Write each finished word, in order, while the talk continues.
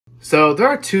So there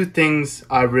are two things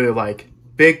I really like: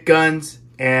 big guns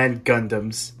and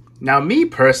Gundams. Now me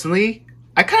personally,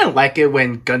 I kind of like it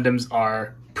when Gundams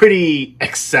are pretty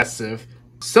excessive.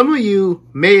 Some of you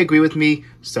may agree with me,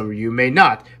 some of you may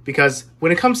not, because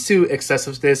when it comes to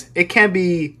excessiveness, it can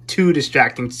be too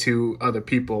distracting to other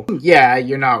people. Yeah,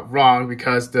 you're not wrong,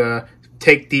 because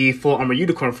take the full armor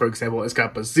unicorn, for example. It's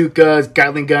got bazookas,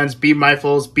 Gatling guns, beam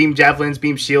rifles, beam javelins,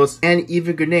 beam shields, and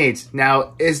even grenades.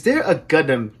 Now, is there a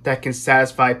Gundam that can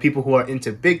satisfy people who are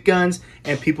into big guns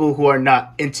and people who are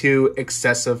not into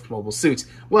excessive mobile suits?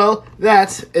 Well,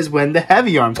 that is when the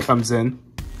Heavy Arms comes in.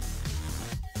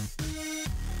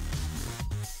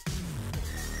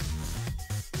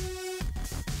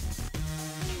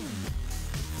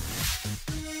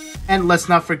 And let's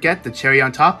not forget the cherry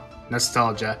on top,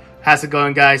 nostalgia. How's it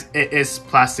going, guys? It is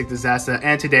Plastic Disasta,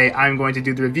 and today I'm going to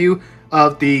do the review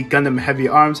of the Gundam Heavy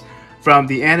Arms from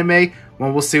the anime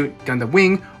Mobile Suit Gundam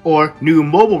Wing, or New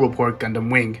Mobile Report Gundam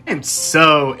Wing. I'm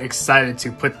so excited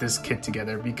to put this kit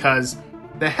together because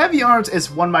the Heavy Arms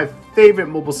is one of my favorite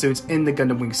mobile suits in the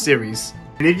Gundam Wing series.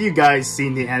 And if you guys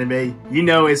seen the anime, you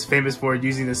know it's famous for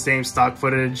using the same stock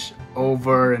footage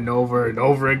over and over and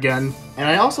over again. And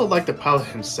I also like the pilot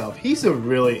himself. He's a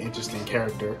really interesting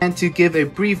character. And to give a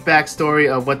brief backstory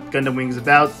of what Gundam Wing is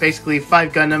about, basically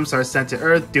 5 Gundams are sent to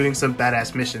Earth doing some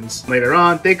badass missions. Later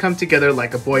on, they come together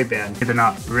like a boy band. They're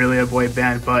not really a boy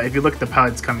band, but if you look at the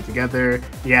pilots coming together,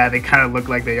 yeah, they kind of look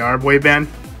like they are a boy band.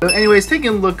 So anyways, taking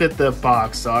a look at the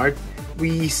box art,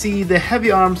 we see the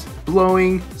Heavy Arms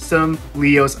blowing some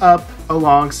Leos up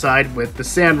alongside with the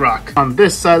Sandrock. On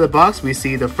this side of the box, we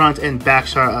see the front and back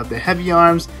shot of the Heavy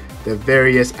Arms, the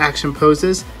various action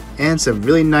poses, and some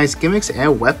really nice gimmicks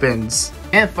and weapons.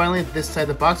 And finally, this side of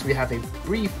the box, we have a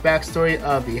brief backstory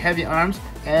of the Heavy Arms,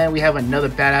 and we have another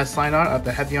badass line art of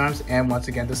the Heavy Arms, and once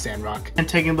again the Sandrock. And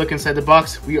taking a look inside the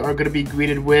box, we are going to be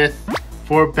greeted with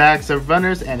 4 bags of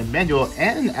runners and a manual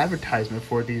and an advertisement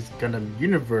for these Gundam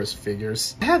Universe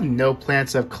figures. I have no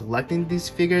plans of collecting these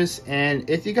figures, and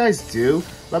if you guys do,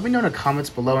 let me know in the comments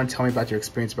below and tell me about your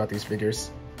experience about these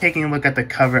figures. Taking a look at the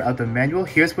cover of the manual,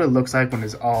 here's what it looks like when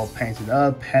it's all painted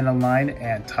up, panel lined,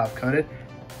 and top coated.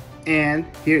 And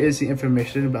here is the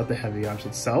information about the Heavy Arms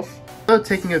itself. So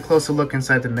taking a closer look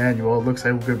inside the manual, it looks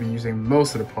like we're going to be using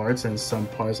most of the parts, and some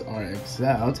parts are X'd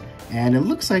out. And it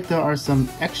looks like there are some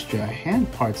extra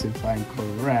hand parts if I'm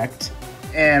correct.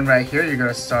 And right here, you're going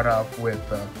to start off with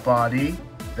the body,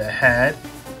 the head,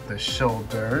 the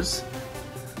shoulders,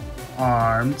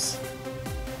 arms,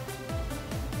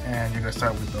 and you're going to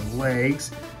start with the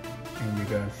legs, and you're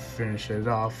going to finish it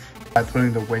off by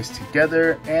putting the waist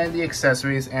together and the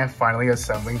accessories, and finally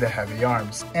assembling the Heavy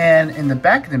Arms. And in the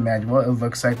back of the manual, it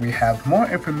looks like we have more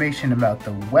information about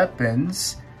the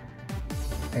weapons,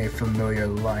 a familiar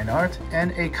line art,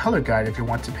 and a color guide if you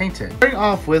want to paint it. Starting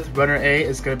off with Runner A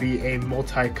is going to be a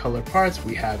multi-color parts.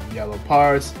 We have yellow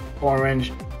parts,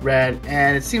 orange, red,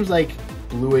 and it seems like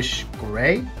bluish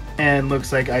gray. And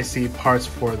looks like I see parts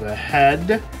for the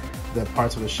head, the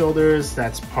parts for the shoulders,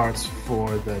 that's parts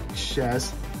for the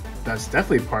chest, that's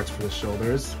definitely parts for the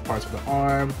shoulders, parts for the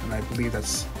arm, and I believe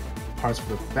that's parts for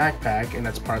the backpack, and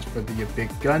that's parts for the big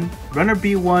gun. Runner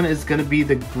B1 is going to be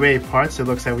the gray parts. It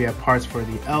looks like we have parts for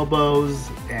the elbows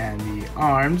and the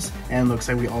arms, and it looks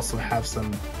like we also have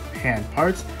some hand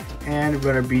parts. And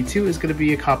Runner B2 is going to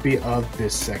be a copy of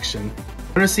this section.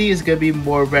 Runner C is going to be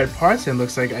more red parts, and it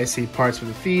looks like I see parts for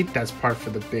the feet, that's part for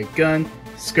the big gun,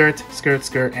 skirt, skirt,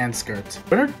 skirt, and skirt.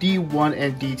 Runner D1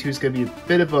 and D2 is going to be a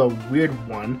bit of a weird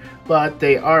one, but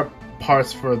they are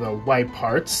parts for the white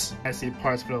parts. I see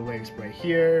parts for the legs right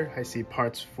here. I see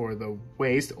parts for the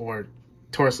waist, or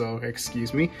torso,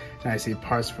 excuse me. And I see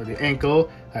parts for the ankle.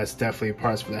 That's definitely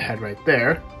parts for the head right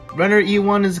there. Runner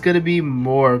E1 is going to be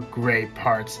more gray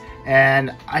parts.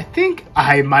 And I think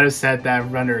I might have said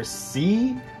that Runner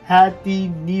C had the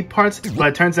knee parts, but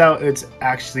it turns out it's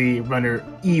actually Runner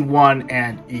E1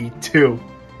 and E2.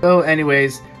 So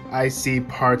anyways, I see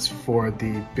parts for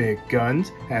the big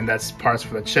guns, and that's parts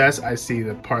for the chest. I see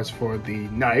the parts for the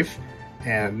knife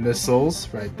and missiles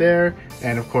right there,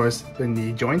 and of course the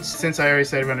knee joints. Since I already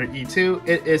said Runner E2,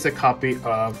 it is a copy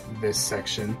of this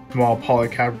section. Small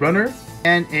polycab runner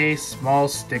and a small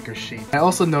sticker sheet. I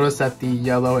also noticed that the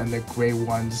yellow and the gray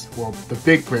ones, well, the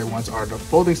big gray ones, are the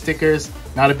folding stickers.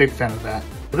 Not a big fan of that.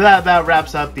 But that about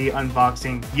wraps up the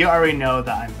unboxing. You already know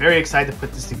that I'm very excited to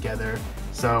put this together.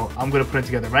 So I'm going to put it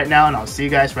together right now, and I'll see you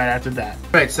guys right after that.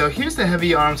 Alright, so here's the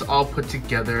Heavy Arms all put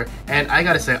together, and I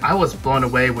gotta say, I was blown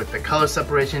away with the color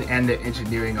separation and the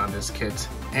engineering on this kit.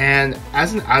 And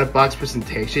as an out-of-box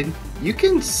presentation, you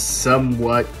can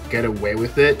somewhat get away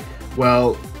with it.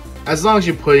 Well, as long as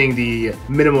you're putting the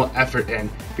minimal effort in.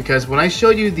 Because when I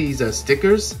showed you these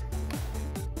stickers,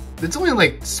 it's only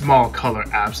like small color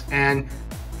apps, and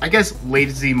I guess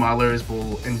lazy modelers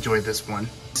will enjoy this one.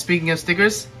 Speaking of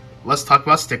stickers, let's talk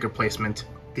about sticker placement.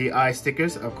 The eye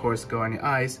stickers, of course, go on the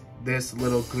eyes. This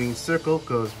little green circle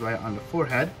goes right on the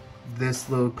forehead. This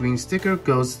little green sticker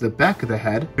goes to the back of the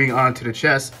head. Moving on to the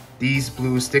chest, these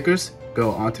blue stickers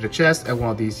go onto the chest, and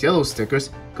while these yellow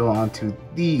stickers go onto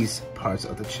these parts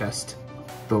of the chest.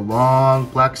 The long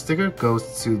black sticker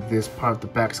goes to this part of the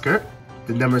back skirt.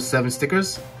 The number 7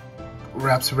 stickers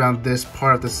wraps around this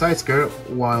part of the side skirt,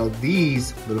 while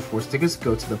these little 4 stickers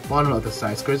go to the bottom of the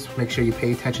side skirts. Make sure you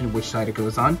pay attention to which side it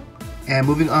goes on. And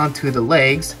moving on to the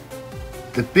legs,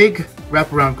 the big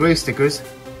wraparound gray stickers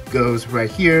goes right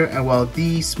here, and while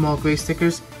these small gray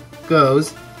stickers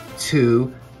goes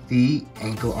to the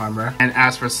ankle armor. And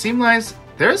as for seam lines,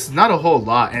 there's not a whole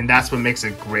lot, and that's what makes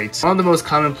it great. One of the most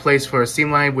common place for a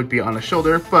seam line would be on the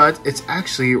shoulder, but it's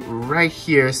actually right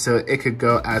here, so it could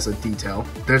go as a detail.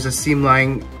 There's a seam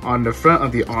line on the front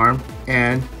of the arm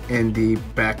and in the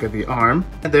back of the arm.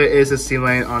 There is a seam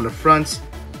line on the front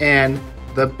and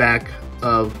the back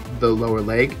of the lower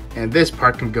leg, and this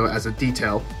part can go as a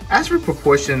detail. As for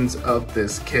proportions of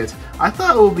this kit, I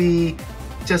thought it would be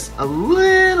just a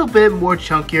little bit more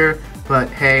chunkier, but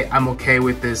hey, I'm okay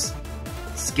with this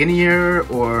skinnier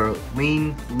or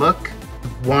lean look.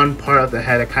 One part of the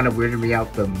head that kind of weirded me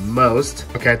out the most.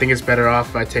 Okay, I think it's better off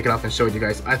if I take it off and show you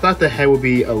guys. I thought the head would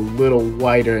be a little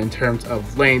wider in terms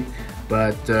of length,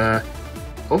 but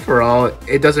overall,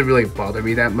 it doesn't really bother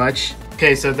me that much.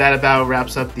 Okay, so that about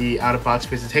wraps up the out-of-box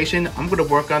presentation. I'm gonna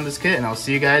work on this kit and I'll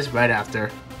see you guys right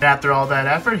after. After all that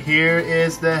effort, here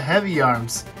is the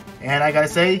Heavyarms. And I gotta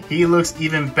say, he looks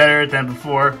even better than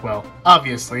before. Well,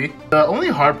 obviously. The only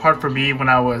hard part for me when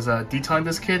I was detailing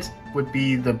this kit would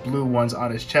be the blue ones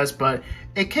on his chest, but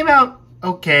it came out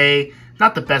okay.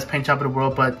 Not the best paint job in the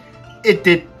world, but it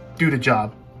did do the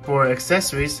job. For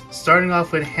accessories, starting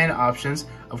off with hand options,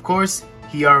 of course,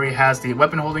 he already has the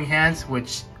weapon holding hands,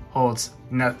 which holds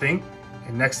nothing.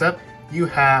 And next up, you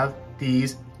have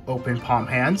these open palm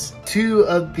hands. 2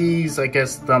 of these, I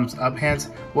guess, thumbs up hands.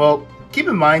 Well, keep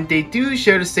in mind, they do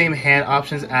share the same hand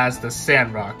options as the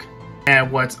Sandrock. And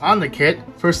what's on the kit?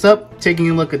 First up, taking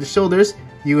a look at the shoulders,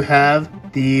 you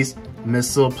have these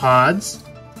missile pods.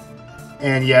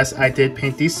 And yes, I did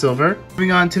paint these silver.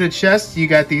 Moving on to the chest, you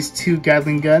got these 2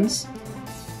 Gatling guns.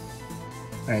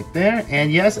 Right there.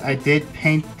 And yes, I did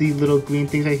paint the little green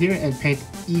things right here and paint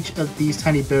each of these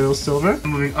tiny barrels silver.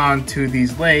 Moving on to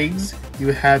these legs, you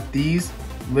have these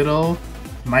little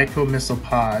micro missile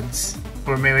pods.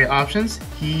 For melee options,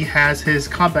 he has his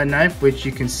combat knife, which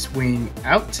you can swing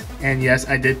out. And yes,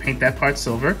 I did paint that part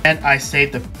silver. And I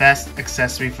saved the best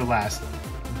accessory for last,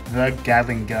 the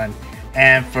Gatling gun.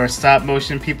 And for stop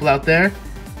motion people out there,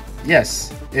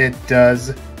 yes, it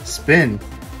does spin.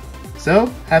 So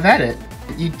have at it.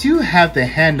 You do have the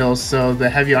handle so the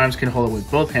Heavyarms can hold it with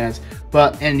both hands,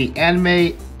 but in the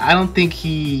anime, I don't think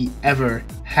he ever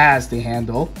has the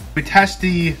handle. To attach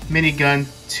the minigun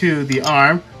to the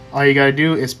arm, all you gotta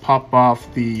do is pop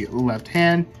off the left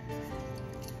hand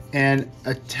and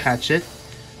attach it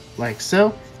like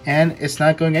so, and it's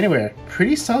not going anywhere.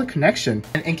 Pretty solid connection.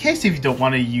 And in case if you don't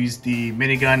want to use the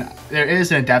minigun, there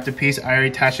is an adapter piece. I already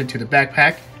attached it to the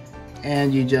backpack,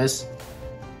 and you just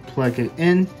plug it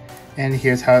in, and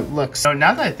here's how it looks. So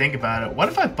now that I think about it, what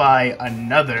if I buy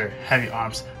another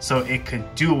Heavyarms so it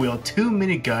could dual wield 2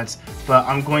 miniguns, but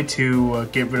I'm going to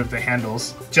get rid of the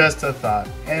handles? Just a thought.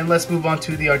 And let's move on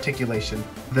to the articulation.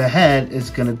 The head is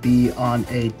going to be on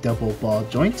a double ball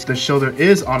joint. The shoulder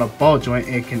is on a ball joint.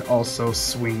 It can also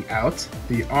swing out.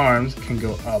 The arms can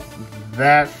go up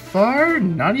that far,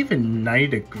 not even 90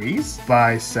 degrees.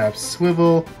 Bicep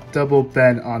swivel, double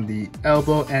bend on the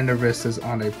elbow, and the wrist is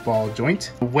on a ball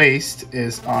joint. The waist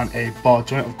is on a ball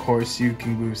joint. Of course, you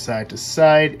can move side to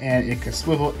side and it can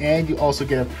swivel, and you also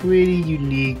get a pretty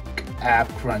unique ab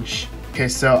crunch. Okay,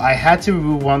 so I had to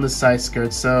remove one of the side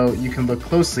skirts so you can look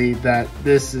closely that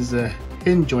this is a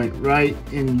hinge joint right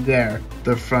in there.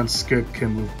 The front skirt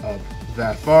can move up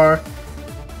that far.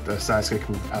 The side skirt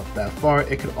can move out that far.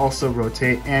 It could also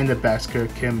rotate, and the back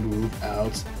skirt can move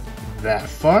out that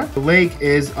far. The leg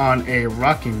is on a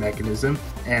rocking mechanism,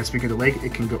 and speaking of the leg,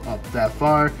 it can go up that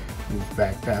far, move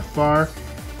back that far.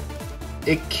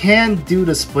 It can do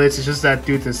the splits, it's just that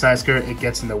due to the side skirt, it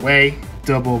gets in the way.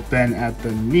 Double bend at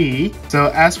the knee. So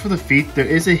as for the feet, there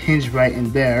is a hinge right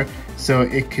in there, so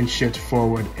it can shift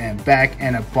forward and back,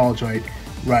 and a ball joint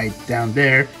right down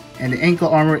there. And the ankle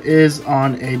armor is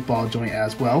on a ball joint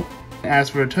as well.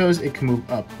 As for the toes, it can move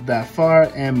up that far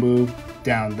and move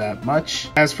down that much.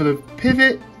 As for the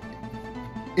pivot,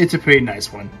 it's a pretty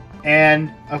nice one.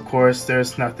 And of course,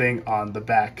 there's nothing on the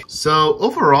back. So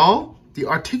overall, the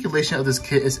articulation of this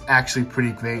kit is actually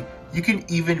pretty great. You can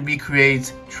even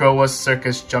recreate Troa's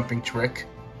circus jumping trick.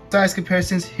 Size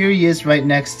comparisons, here he is right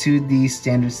next to the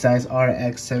standard size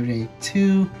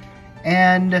RX-782.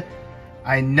 And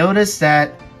I noticed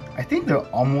that I think they're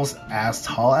almost as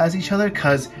tall as each other,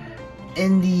 because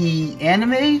in the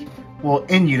anime, well,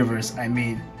 in universe, I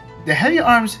mean, the heavy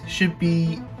arms should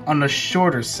be on the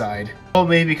shorter side. Well,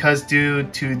 maybe because due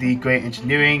to the great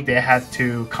engineering, they had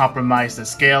to compromise the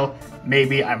scale.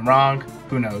 Maybe I'm wrong,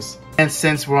 who knows. And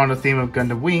since we're on the theme of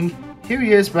Gundam Wing, here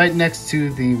he is right next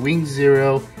to the Wing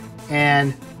Zero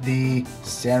and the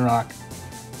Sandrock.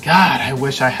 God, I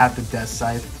wish I had the Death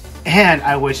Scythe. And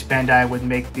I wish Bandai would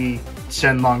make the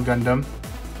Shenlong Gundam.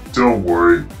 Don't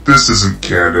worry, this isn't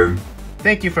canon.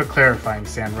 Thank you for clarifying,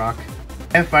 Sandrock.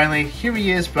 And finally, here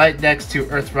he is right next to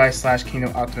Earthrise /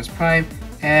 Kingdom Optimus Prime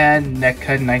and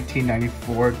NECA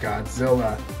 1994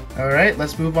 Godzilla. Alright,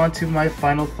 let's move on to my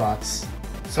final thoughts.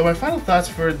 So my final thoughts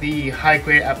for the high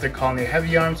grade after Colony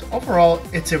Heavy Arms, overall,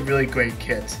 it's a really great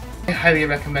kit. I highly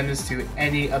recommend this to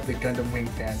any of the Gundam Wing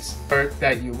fans, or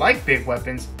that you like big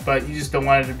weapons, but you just don't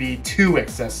want it to be too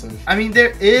excessive. I mean,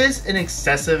 there is an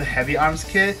excessive Heavy Arms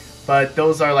kit, but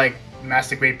those are like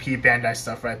Master Grade P Bandai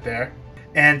stuff right there.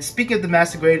 And speaking of the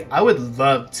Master Grade, I would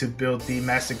love to build the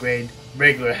Master Grade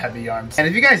regular Heavy Arms. And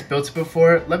if you guys built it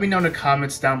before, let me know in the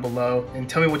comments down below and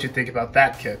tell me what you think about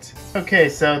that kit. Okay,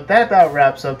 so that about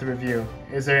wraps up the review.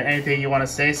 Is there anything you want to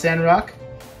say, Sandrock?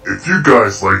 If you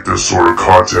guys like this sort of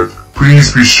content,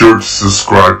 please be sure to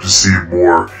subscribe to see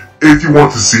more. If you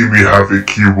want to see me have a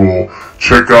key role,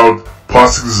 check out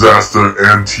Plastic Disasta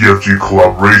and TFG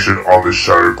collaboration on the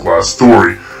Shattered Glass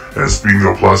story. And speaking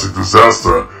of Plastic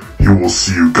Disasta, he will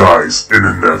see you guys in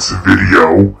the next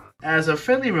video. As a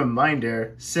friendly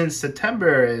reminder, since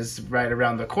September is right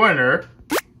around the corner,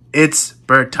 it's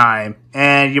bird time.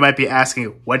 And you might be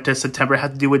asking, what does September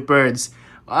have to do with birds?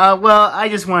 Well, I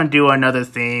just want to do another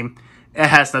theme. It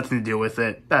has nothing to do with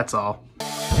it, that's all.